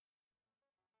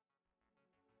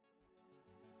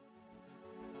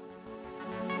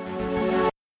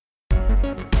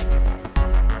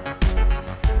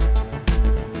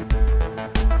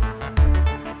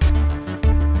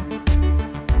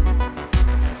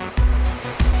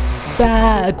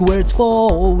backwards,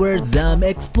 forwards, I'm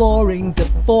exploring the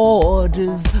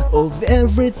borders of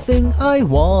everything I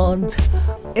want,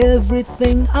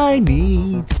 everything I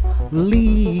need.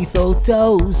 Lethal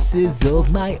doses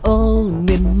of my own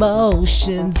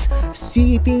emotions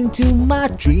seep into my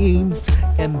dreams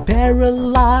and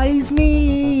paralyze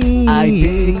me. I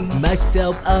pick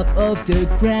myself up off the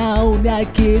ground. I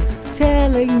keep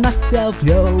telling myself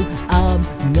no, I'm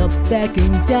not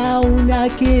backing down. I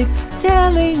keep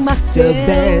telling myself the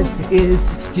best is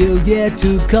still yet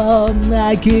to come.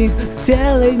 I keep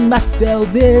telling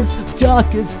myself this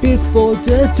darkest before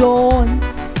the dawn.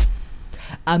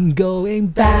 I'm going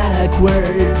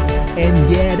backwards,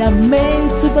 and yet I'm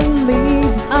made to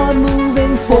believe I'm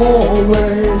moving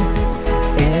forwards.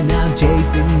 And I'm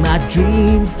chasing my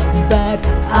dreams, but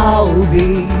I'll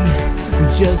be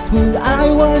just who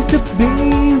I want to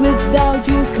be without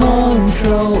you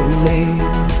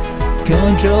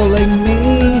controlling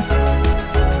me.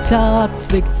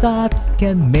 Toxic thoughts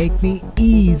can make me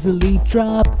easily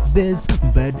drop this,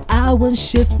 but I won't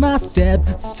shift my step,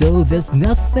 so there's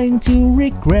nothing to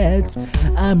regret.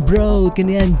 I'm broken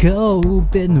and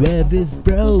coping with this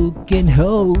broken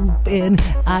hope, and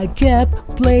I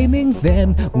kept blaming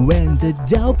them when the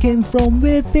doubt came from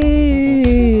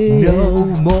within. No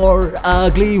more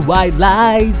ugly white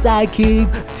lies, I keep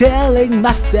telling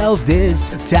myself this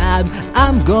time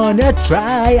I'm gonna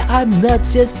try. I'm not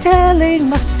just telling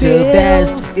myself the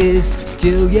best is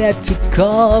still yet to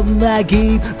come. I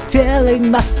keep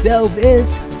telling myself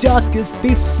it's darkest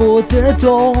before the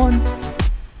dawn.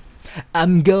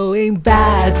 I'm going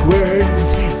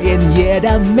backwards, and yet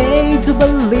I'm made to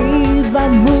believe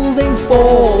I'm moving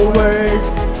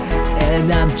forwards.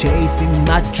 And I'm chasing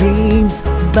my dreams,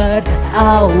 but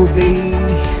I'll be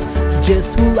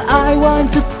just who I want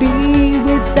to be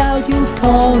without you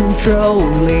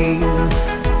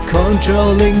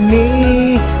controlling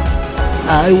me.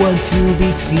 I want to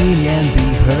be seen and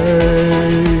be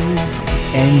heard,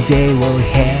 and they will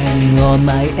hang on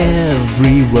my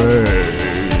every word.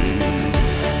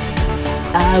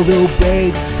 I will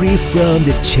break free from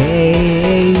the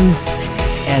chains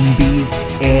and beat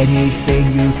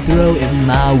anything you throw in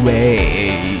my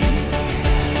way.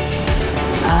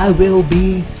 I will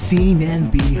be seen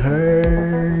and be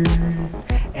heard,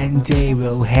 and they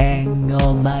will hang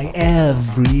on my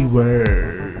every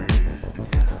word.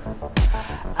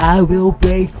 I will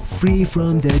break free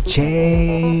from the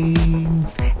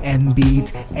chains and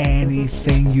beat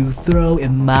anything you throw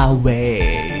in my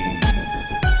way.